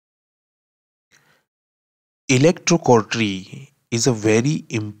Electrocautery is a very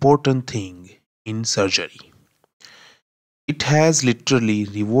important thing in surgery. It has literally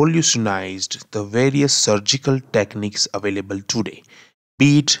revolutionized the various surgical techniques available today,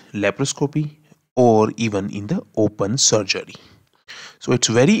 be it laparoscopy or even in the open surgery. So it's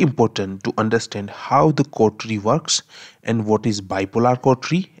very important to understand how the cautery works and what is bipolar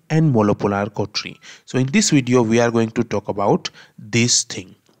cautery and monopolar cautery. So in this video we are going to talk about this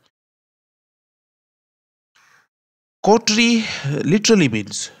thing. Cautery literally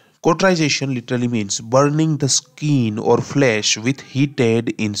means Cauterization literally means burning the skin or flesh with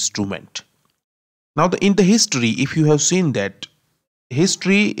heated instrument. Now, in the history, if you have seen that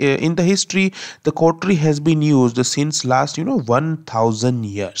in the history, the cautery has been used since last 1000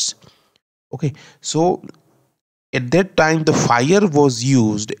 years. Okay, so at that time, the fire was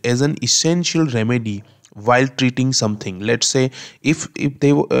used as an essential remedy while treating something. Let's say if they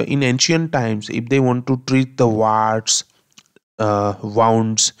in ancient times, if they want to treat the warts,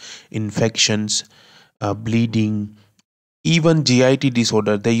 wounds, infections, bleeding, even GIT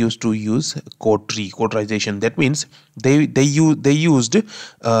disorder, they used to use cauterization. That means they used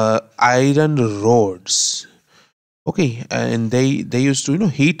iron rods. Okay, and they used to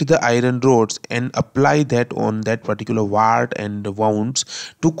heat the iron rods and apply that on that particular wart and wounds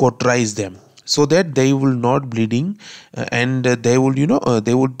to cauterize them, so that they will not bleeding, and they will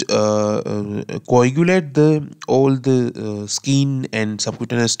they would coagulate the all the skin and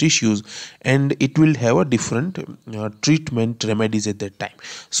subcutaneous tissues, and it will have a different treatment remedies at that time.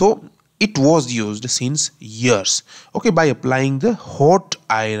 So it was used since years, okay, by applying the hot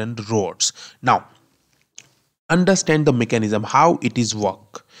iron rods. Now understand the mechanism, how it is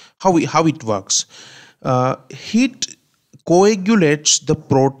work, how it works. Heat coagulates the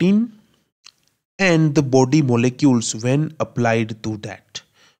protein and the body molecules when applied to that.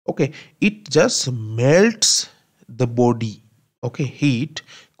 Okay, it just melts the body. Okay, heat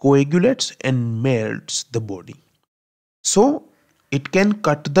coagulates and melts the body, so it can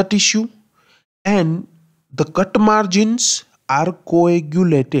cut the tissue, and the cut margins are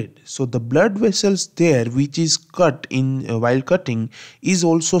coagulated, so the blood vessels there which is cut in while cutting is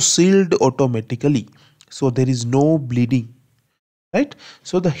also sealed automatically, so there is no bleeding, right?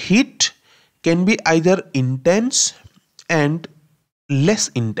 So the heat can be either intense and less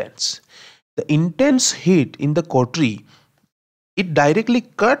intense. The intense heat in the cautery, it directly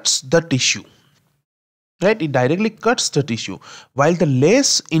cuts the tissue, right? It directly cuts the tissue, while the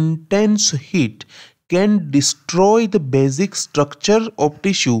less intense heat can destroy the basic structure of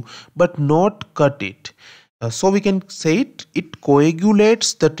tissue but not cut it. So we can say it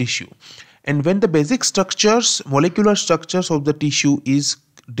coagulates the tissue, and when the basic structures, molecular structures of the tissue is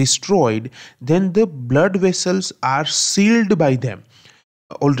destroyed, then the blood vessels are sealed by them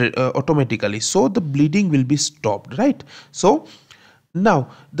already automatically, so the bleeding will be stopped, right? So now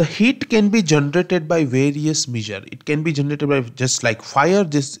the heat can be generated by various measures. It can be generated by just like fire,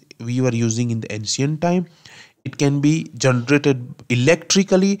 this we were using in the ancient time. It can be generated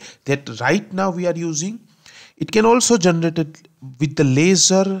electrically, that right now we are using. It can also generate it with the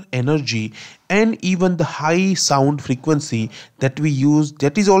laser energy and even the high sound frequency that we use.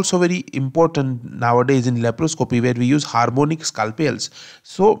 That is also very important nowadays in laparoscopy, where we use harmonic scalpels.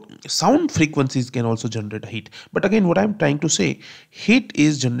 So sound frequencies can also generate heat. But again, what I'm trying to say, heat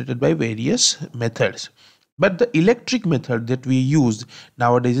is generated by various methods. But the electric method that we use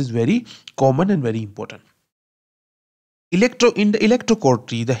nowadays is very common and very important. In the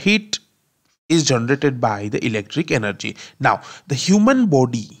electrocautery, the heat is generated by the electric energy. Now the human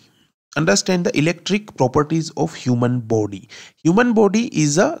body, understand the electric properties of human body. Human body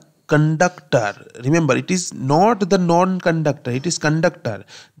is a conductor. Remember, it is not the non-conductor, it is conductor.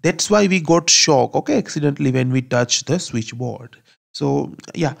 That's why we got shock, okay, accidentally when we touch the switchboard. So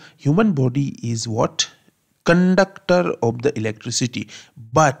yeah, human body is what? Conductor of the electricity,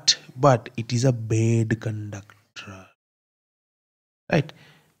 but it is a bad conductor, right?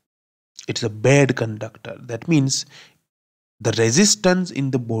 It's a bad conductor. That means the resistance in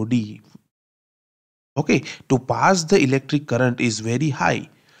the body, okay, to pass the electric current is very high.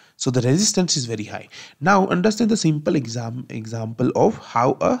 So the resistance is very high. Now understand the simple example of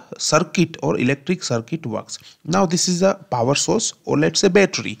how a circuit or electric circuit works. Now this is a power source, or let's say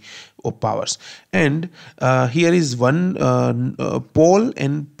battery of powers, and here is one pole,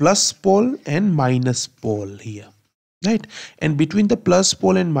 and plus pole and minus pole here, right? And between the plus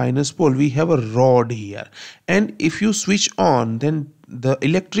pole and minus pole we have a rod here, and if you switch on, then the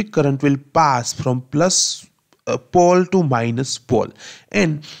electric current will pass from plus pole to minus pole,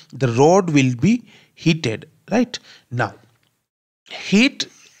 and the rod will be heated, right? Now heat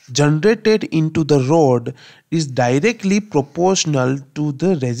generated into the rod is directly proportional to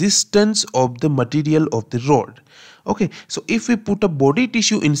the resistance of the material of the rod. Okay, so if we put a body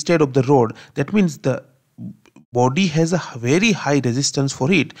tissue instead of the rod, that means the body has a very high resistance for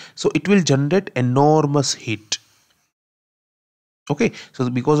heat, so it will generate enormous heat. Okay, so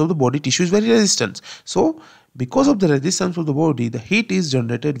because of the body tissue is very resistant, so because of the resistance of the body, the heat is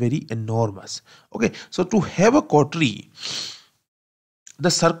generated very enormous. Okay, so to have a cautery,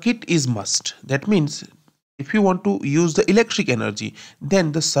 the circuit is must. That means if you want to use the electric energy,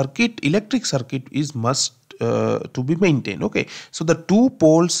 then the electric circuit is must to be maintained. Okay, so the two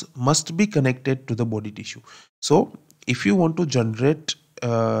poles must be connected to the body tissue. So if you want to generate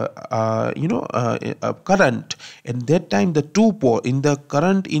a current, at that time the two pole in the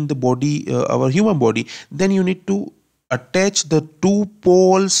current in the body, our human body, then you need to attach the two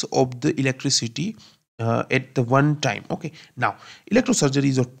poles of the electricity at the one time. Okay, now electrosurgery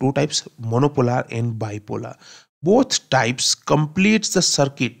is of two types, monopolar and bipolar. Both types completes the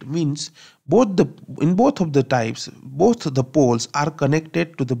circuit, means in both of the types, both the poles are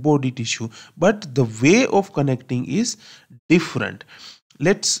connected to the body tissue, but the way of connecting is different.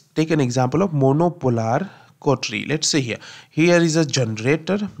 Let's take an example of monopolar cautery. Let's say here is a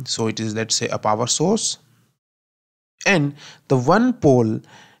generator, so it is, let's say, a power source, and the one pole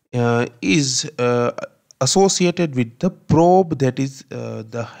is associated with the probe that is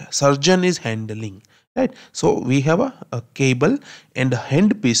the surgeon is handling, right? So we have a cable and a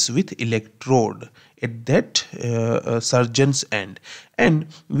handpiece with electrode at that surgeon's end, and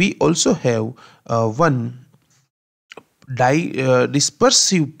we also have one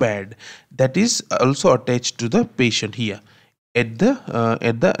dispersive pad that is also attached to the patient here at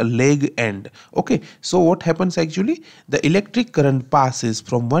the leg end. Okay, so what happens, actually the electric current passes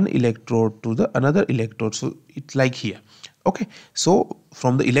from one electrode to the another electrode, so it's like here. Okay, so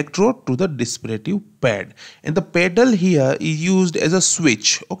from the electrode to the dispersive pad, and the pedal here is used as a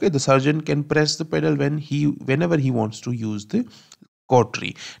switch. Okay, the surgeon can press the pedal whenever he wants to use the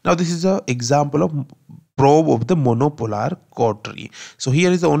cautery. Now this is an example of probe of the monopolar cautery. So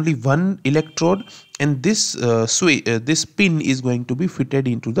here is only one electrode, and this this pin is going to be fitted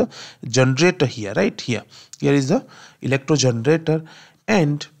into the generator here, right? Here is the electro generator,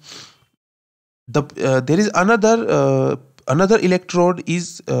 and there is another electrode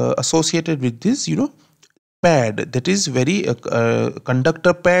is associated with this pad, that is very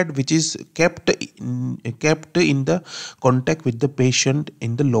conductor pad, which is kept in the contact with the patient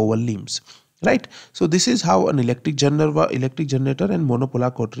in the lower limbs, right? So this is how an electric generator and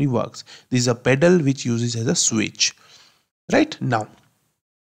monopolar cautery works. This is a pedal which uses as a switch, right? Now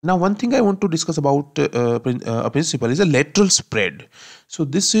one thing I want to discuss about a principle is a lateral spread. So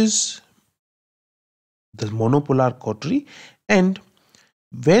this is the monopolar cautery, and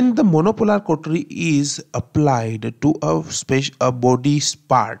when the monopolar cautery is applied to a body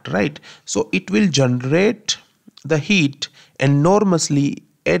part, right, so it will generate the heat enormously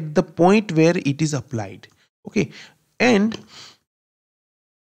at the point where it is applied. Okay, and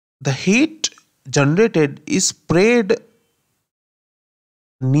the heat generated is spread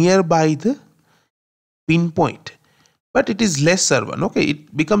nearby the pinpoint, but it is lesser one. Okay,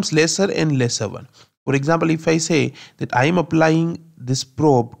 it becomes lesser and lesser one. For example, if I say that I am applying this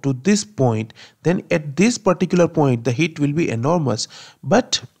probe to this point, then at this particular point the heat will be enormous,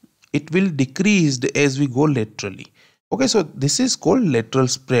 but it will decrease as we go laterally. Okay, so this is called lateral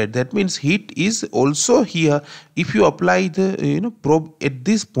spread. That means heat is also here. If you apply the probe at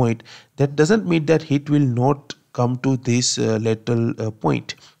this point, that doesn't mean that heat will not come to this lateral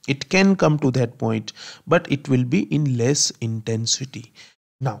point. It can come to that point, but it will be in less intensity.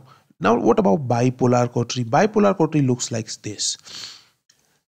 Now what about bipolar cautery? Bipolar cautery looks like this.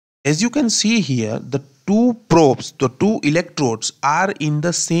 As you can see here, the two probes, the two electrodes are in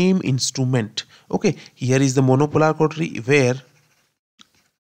the same instrument. Okay, here is the monopolar cautery where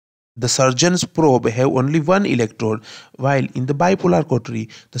the surgeon's probe have only one electrode, while in the bipolar cautery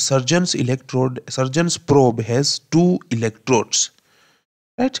the surgeon's probe has two electrodes.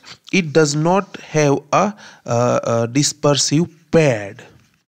 Right? It does not have a dispersive pad.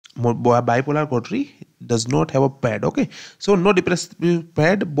 Bipolar cautery does not have a pad. Okay, so no dispersive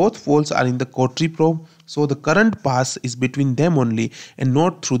pad. Both poles are in the cautery probe, so the current pass is between them only and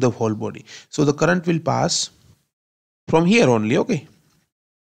not through the whole body. So the current will pass from here only. Okay,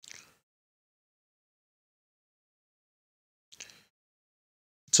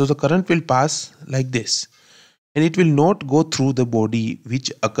 so the current will pass like this, and it will not go through the body,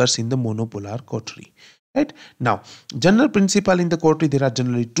 which occurs in the monopolar cautery. Right now, general principle in the coterie, there are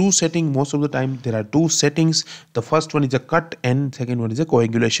generally two settings. Most of the time there are two settings. The first one is a cut and second one is a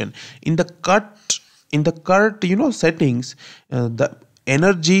coagulation. In the cut settings, the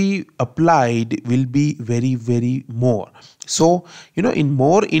energy applied will be very more. So in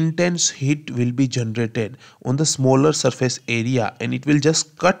more intense heat will be generated on the smaller surface area, and it will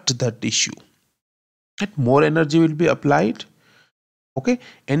just cut the tissue. And more energy will be applied, okay,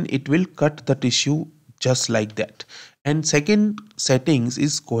 and it will cut the tissue just like that. And second settings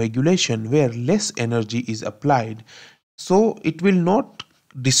is coagulation, where less energy is applied, so it will not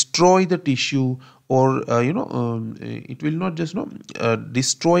destroy the tissue, or it will not just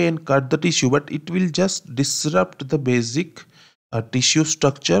destroy and cut the tissue, but it will just disrupt the basic tissue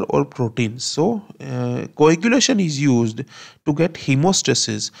structure or proteins. So coagulation is used to get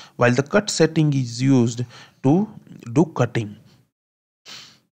hemostasis, while the cut setting is used to do cutting.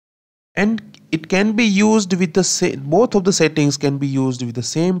 And it can be used with the same, both of the settings can be used with the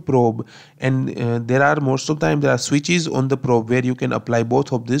same probe. And there are, most of the time there are switches on the probe where you can apply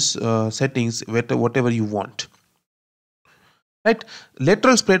both of these settings whatever you want. Right,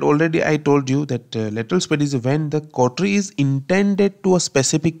 lateral spread, already I told you that lateral spread is when the coterie is intended to a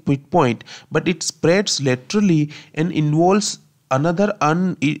specific point, but it spreads laterally and involves another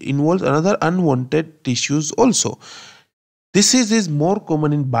unwanted tissues also. This is more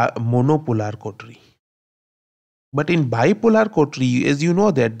common in monopolar coterie. But in bipolar coterie, as you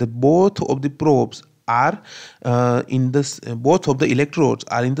know, that the both of the probes are both of the electrodes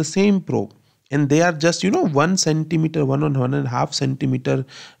are in the same probe, and they are just 1 centimeter, 1.5 centimeter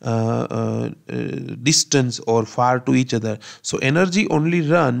distance or far to each other. So energy only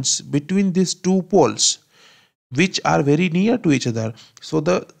runs between these two poles, which are very near to each other. So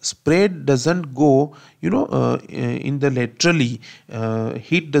the spread doesn't go in the laterally,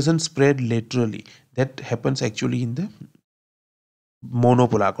 heat doesn't spread laterally. That happens actually in the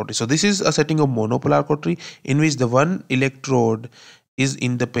monopolar coterie. So this is a setting of monopolar coterie, in which the one electrode is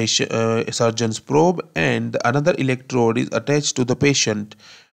in the patient surgeon's probe, and another electrode is attached to the patient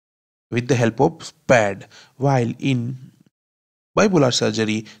with the help of pad. While in bipolar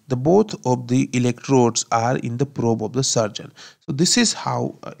surgery, the both of the electrodes are in the probe of the surgeon. So this is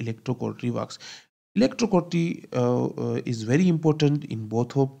how electrocautery works. Electrocautery is very important in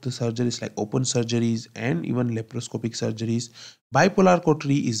both of the surgeries, like open surgeries and even laparoscopic surgeries. Bipolar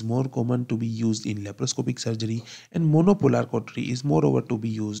cautery is more common to be used in laparoscopic surgery, and monopolar cautery is moreover to be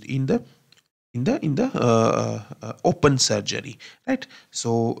used in the open surgery. Right,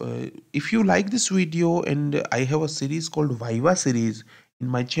 so if you like this video, and I have a series called Viva series in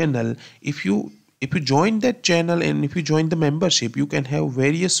my channel, if you join that channel and if you join the membership, you can have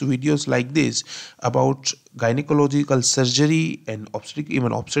various videos like this about gynecological surgery and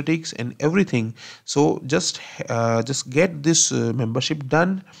obstetrics and everything. So just get this membership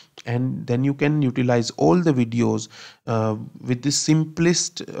done, and then you can utilize all the videos with this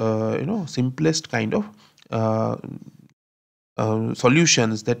simplest kind of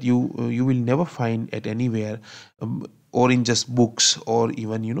solutions that you will never find at anywhere, or in just books, or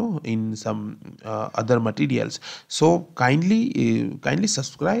even in some other materials. So kindly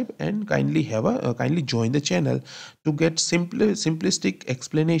subscribe, and kindly join the channel to get simplistic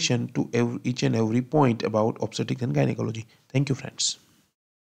explanation to each and every point about obstetrics and gynecology. Thank you, friends.